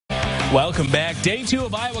Welcome back. Day 2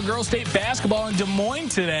 of Iowa Girls State basketball in Des Moines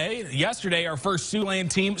today. Yesterday, our first Siouxland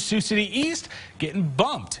team, Sioux City East, getting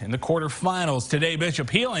bumped in the quarterfinals. Today, Bishop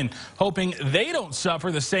Heelan hoping they don't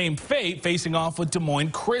suffer the same fate, facing off with Des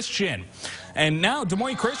Moines Christian. And now Des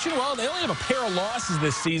Moines Christian, well, they only have a pair of losses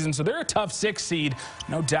this season, so they're a tough 6 seed,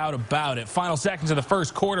 no doubt about it. Final seconds of the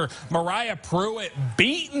first quarter, Mariah Pruitt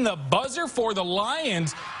beating the buzzer for the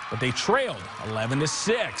Lions, but they trailed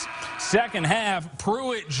 11-6. Second half,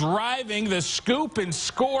 Pruitt driving the scoop and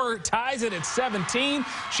score, ties it at 17.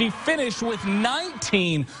 She finished with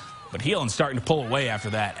 19. But Heelan's starting to pull away after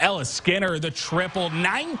that. Ella Skinner, the triple,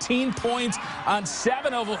 19 points on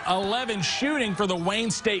 7 of 11 shooting for the Wayne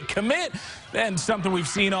State commit. And something we've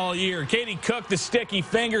seen all year. Katie Cook, the sticky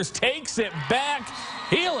fingers, takes it back.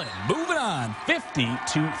 Heelan moving on,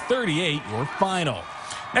 50-38, your final.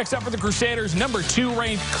 Next up for the Crusaders, number 2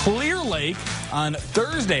 ranked Clear Lake on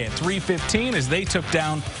Thursday at 3:15 as they took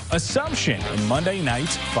down Assumption in Monday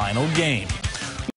night's final game.